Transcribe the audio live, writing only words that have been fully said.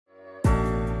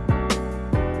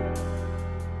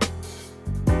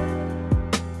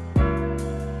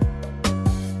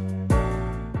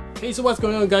Hey, so what's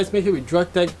going on guys, Mate here with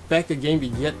Droid Tech, back again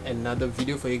with yet another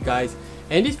video for you guys.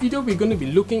 And in this video we're going to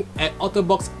be looking at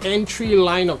Otterbox entry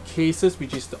line of cases,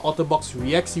 which is the Otterbox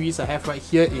React series I have right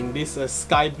here in this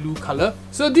sky blue color.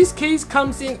 So this case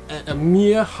comes in at a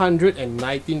mere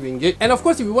 119 ringgit. And of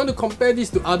course, if you want to compare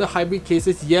this to other hybrid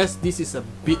cases, yes, this is a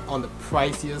bit on the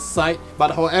pricier side.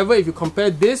 But however, if you compare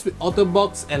this with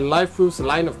Otterbox and LifeProof's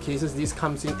line of cases, this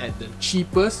comes in at the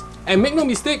cheapest. And make no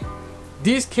mistake,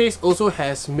 this case also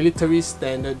has military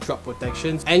standard drop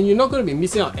protections, and you're not going to be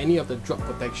missing out any of the drop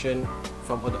protection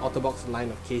from the Otterbox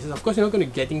line of cases. Of course, you're not going to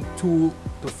be getting 2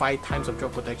 to 5 times of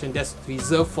drop protection. That's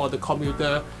reserved for the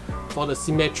commuter, for the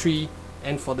Symmetry,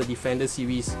 and for the Defender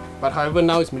series. But however,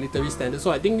 now it's military standard,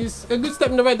 so I think it's a good step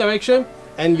in the right direction,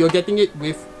 and you're getting it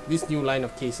with this new line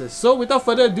of cases. So without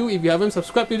further ado, if you haven't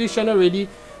subscribed to this channel already,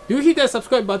 do hit that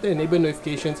subscribe button and enable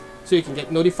notifications so you can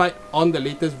get notified on the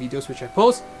latest videos which I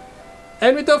post.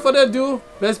 And without further ado,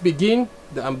 let's begin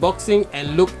the unboxing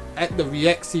and look at the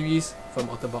React series from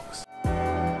Otterbox.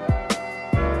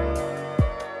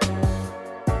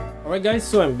 Alright guys,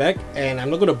 so I'm back and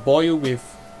I'm not going to bore you with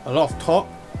a lot of talk.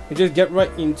 We just get right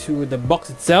into the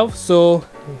box itself. So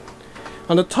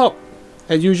on the top,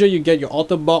 as usual, you get your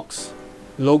Otterbox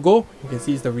logo. You can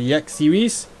see it's the React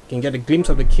series. You can get a glimpse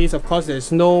of the case. Of course,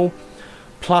 there's no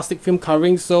plastic film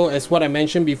covering, so as what I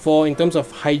mentioned before, in terms of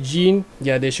hygiene,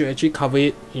 yeah, they should actually cover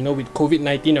it, you know, with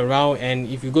COVID-19 around, and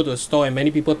if you go to a store and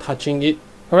many people touching it.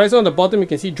 Alright, so on the bottom you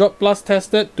can see Drop Plus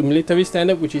tested to military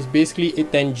standard, which is basically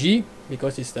 810G,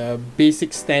 because it's the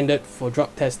basic standard for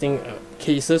drop testing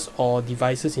cases or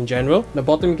devices in general. On the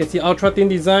bottom you can see ultra thin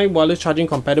design, wireless charging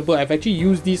compatible. I've actually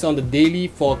used this on the daily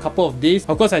for a couple of days.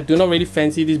 Of course, I do not really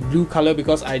fancy this blue color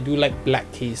because I do like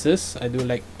black cases. I do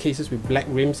like cases with black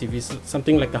rims if it's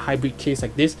something like a hybrid case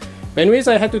like this. But anyways,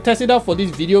 I had to test it out for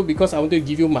this video because I want to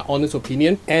give you my honest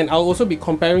opinion, and I'll also be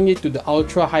comparing it to the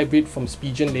ultra hybrid from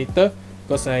Spigen later,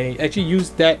 because I actually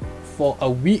used that for a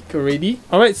week already.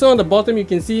 Alright, so on the bottom you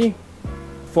can see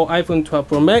for iPhone 12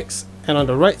 Pro Max, and on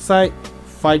the right side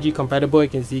 5G compatible. You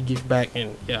can see give back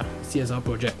and yeah, CSR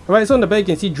project. Alright, so on the back you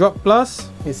can see Drop Plus,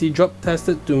 you can see drop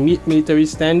tested to meet military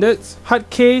standards, hard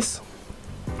case,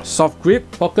 soft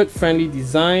grip, pocket friendly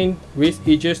design, raised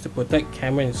edges to protect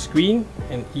camera and screen,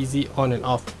 and easy on and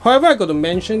off. However, I got to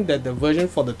mention that the version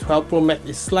for the 12 Pro Max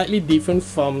is slightly different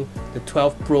from the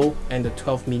 12 Pro and the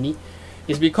 12 Mini.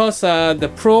 It's because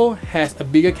the Pro has a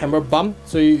bigger camera bump,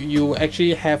 so you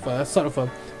actually have a sort of a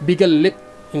bigger lip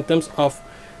in terms of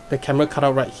the camera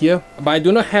cutout right here. But I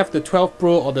do not have the 12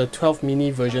 Pro or the 12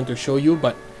 Mini version to show you,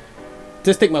 but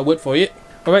just take my word for it.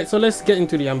 Alright, so let's get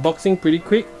into the unboxing pretty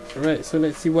quick. Alright, so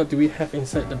let's see what do we have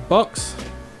inside the box.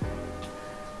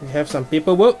 We have some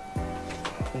paperwork.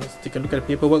 Let's take a look at the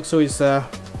paperwork. So it's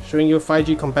showing you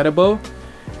 5G compatible,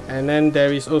 and then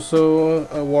there is also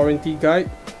a warranty guide.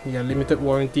 Yeah, limited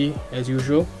warranty as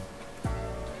usual.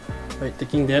 Right,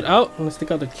 taking that out, let's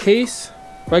take out the case.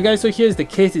 Right guys, so here's the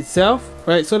case itself.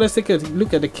 Right, so let's take a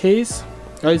look at the case.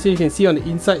 Right, so you can see on the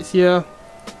insides here,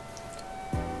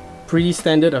 pretty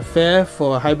standard affair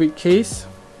for a hybrid case.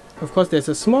 Of course, there's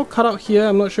a small cutout here.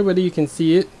 I'm not sure whether you can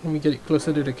see it. Let me get it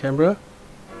closer to the camera.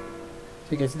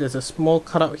 So you can see there's a small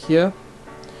cutout here,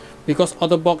 because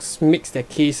Otterbox makes their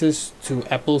cases to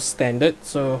Apple's standard,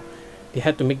 so they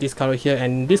had to make this color here,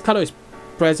 and this color is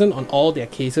present on all their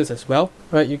cases as well.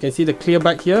 Right, you can see the clear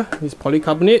back here is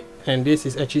polycarbonate, and this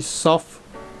is actually soft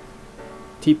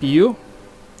TPU.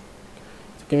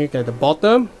 So can you look at the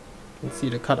bottom? You can see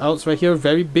the cutouts right here,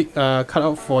 very big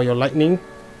cutout for your lightning,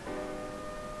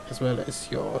 as well as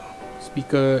your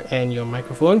speaker and your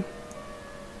microphone.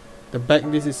 The back,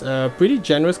 this is a pretty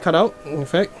generous cutout, in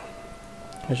fact,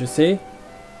 I should say.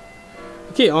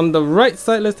 Okay, on the right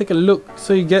side, let's take a look.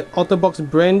 So you get Otterbox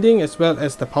branding as well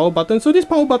as the power button. So this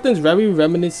power button is very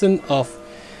reminiscent of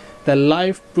the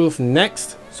LifeProof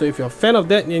Next. So if you're a fan of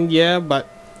that, then yeah, but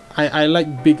I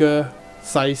like bigger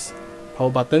size power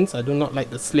buttons. I do not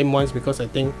like the slim ones because I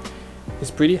think it's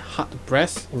pretty hard to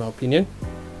press, in my opinion.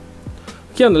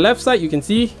 Okay, on the left side, you can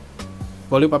see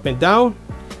volume up and down,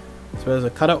 as well as a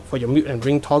cutout for your mute and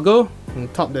ring toggle. On the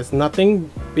top, there's nothing.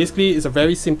 Basically, it's a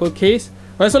very simple case.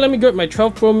 Alright, so let me grab my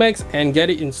 12 Pro Max and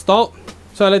get it installed.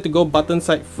 So I like to go button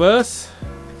side first.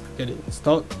 Get it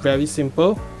installed, very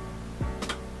simple.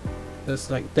 Just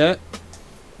like that.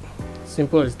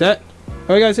 Simple as that.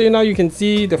 Alright guys, so now you can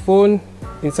see the phone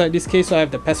inside this case. So I have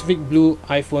the Pacific Blue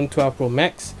iPhone 12 Pro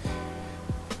Max.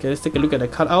 Okay, let's take a look at the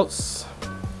cutouts.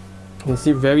 You can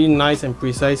see very nice and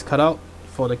precise cutout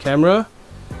for the camera.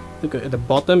 Look at the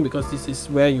bottom, because this is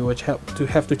where you would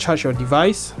have to charge your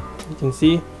device. You can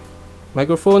see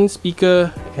microphone,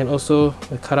 speaker, and also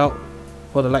the cutout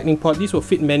for the lightning port. These will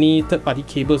fit many third-party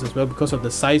cables as well because of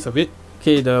the size of it.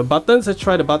 Okay, the buttons, let's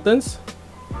try the buttons.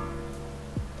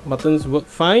 Buttons work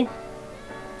fine.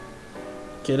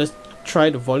 Okay, let's try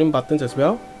the volume buttons as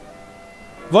well.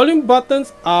 Volume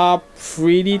buttons are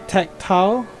pretty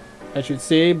tactile, I should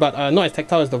say, but not as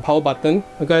tactile as the power button.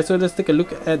 Okay, so let's take a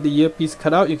look at the earpiece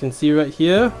cutout. You can see right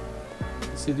here.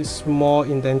 See this small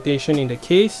indentation in the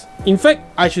case. In fact,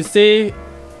 I should say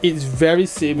it's very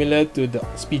similar to the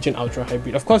Spigen Ultra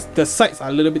Hybrid. Of course, the sides are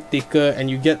a little bit thicker and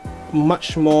you get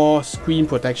much more screen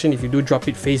protection if you do drop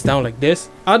it face down like this.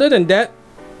 Other than that,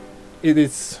 it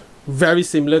is very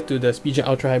similar to the Spigen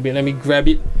Ultra Hybrid. Let me grab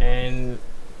it and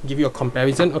give you a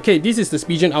comparison. Okay, this is the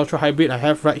Spigen Ultra Hybrid I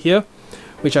have right here,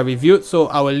 which I reviewed, so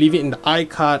I will leave it in the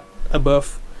iCard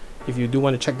above if you do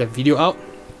want to check that video out.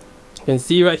 You can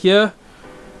see right here,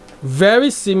 very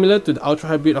similar to the Ultra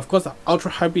Hybrid. Of course, the Ultra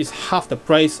Hybrid is half the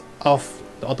price of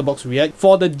the Otterbox React.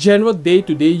 For the general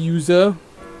day-to-day user,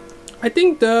 I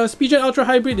think the Spigen Ultra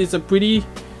Hybrid is a pretty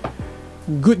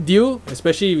good deal,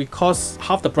 especially if it costs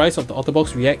half the price of the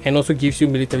Otterbox React and also gives you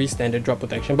military standard drop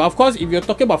protection. But of course, if you're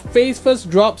talking about face-first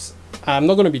drops, I'm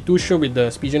not going to be too sure with the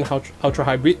Spigen Ultra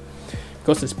Hybrid,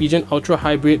 because the Spigen Ultra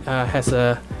Hybrid has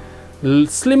a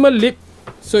slimmer lip.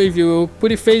 So if you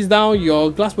put it face down,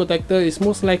 your glass protector is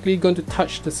most likely going to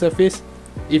touch the surface.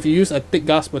 If you use a thick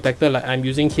glass protector like I'm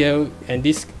using here, and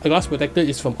this glass protector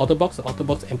is from Otterbox, the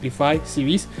Otterbox Amplify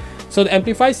series. So the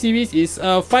Amplify series is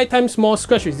 5 times more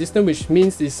scratch resistant, which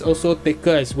means it's also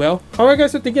thicker as well. Alright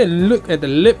guys, so taking a look at the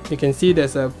lip, you can see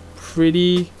there's a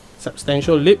pretty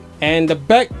substantial lip. And the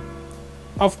back,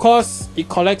 of course, it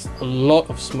collects a lot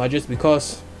of smudges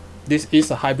because this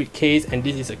is a hybrid case and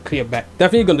this is a clear back.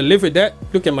 Definitely going to live with that.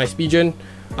 Look at my Spigen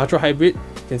Ultra Hybrid.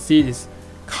 You can see it's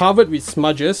covered with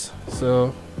smudges,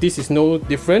 so this is no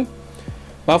different.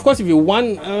 But of course, if you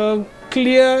want a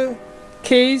clear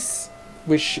case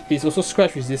which is also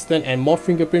scratch resistant and more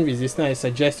fingerprint resistant, I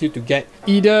suggest you to get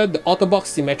either the Otterbox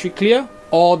Symmetric Clear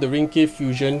or the Ring-K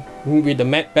Fusion with the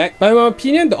matte back. But in my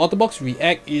opinion, the Otterbox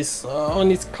React is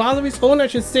on its class of its own, I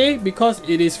should say, because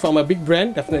it is from a big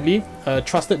brand, definitely a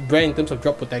trusted brand in terms of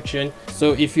drop protection.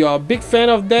 So if you are a big fan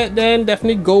of that, then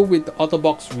definitely go with the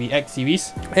Otterbox React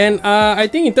series. And I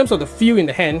think in terms of the feel in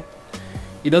the hand,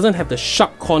 it doesn't have the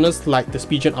sharp corners like the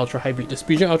Spigen Ultra Hybrid. The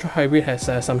Spigen Ultra Hybrid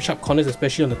has some sharp corners,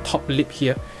 especially on the top lip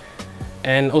here.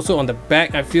 And also on the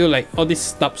back, I feel like all these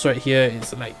stubs right here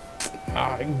is like,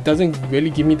 it doesn't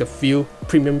really give me the feel,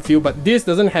 premium feel, but this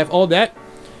doesn't have all that.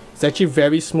 It's actually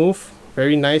very smooth,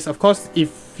 very nice. Of course,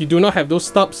 if you do not have those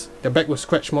stubs, the back will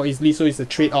scratch more easily, so it's a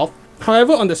trade-off.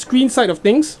 However, on the screen side of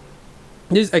things,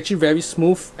 this is actually very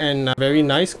smooth and very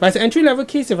nice. But as an entry-level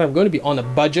case, if I'm going to be on a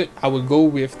budget, I will go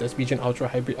with the Spigen Ultra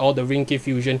Hybrid or the Ring-K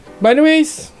Fusion. But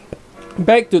anyways,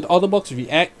 back to the Otterbox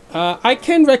React. I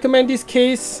can recommend this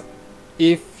case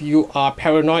if you are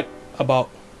paranoid about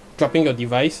dropping your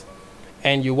device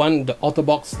and you want the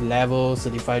Otterbox level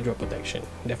certified drop protection.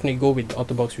 Definitely go with the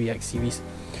Otterbox React series.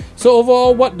 So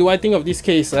overall, what do I think of this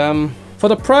case? For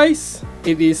the price,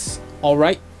 it is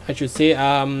alright, I should say.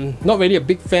 Not really a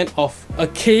big fan of a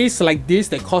case like this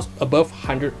that costs above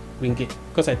 100 ringgit,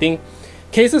 because I think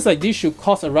cases like this should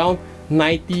cost around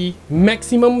 90,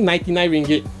 maximum 99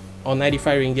 ringgit or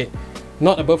 95 ringgit,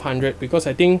 not above 100, because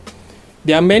I think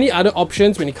there are many other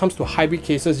options when it comes to hybrid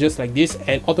cases just like this,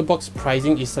 and Otterbox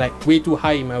pricing is like way too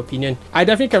high in my opinion. I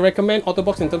definitely can recommend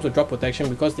Otterbox in terms of drop protection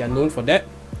because they are known for that.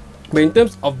 But in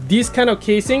terms of this kind of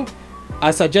casing, I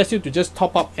suggest you to just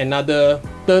top up another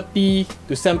 30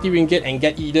 to 70 ringgit and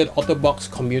get either the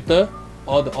Otterbox Commuter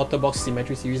or the Otterbox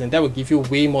Symmetry series, and that will give you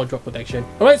way more drop protection.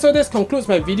 Alright, so this concludes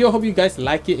my video. Hope you guys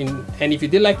like it, and if you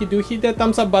did like it, do hit that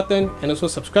thumbs up button and also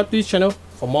subscribe to this channel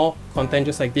for more content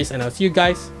just like this, and I'll see you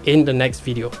guys in the next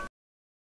video.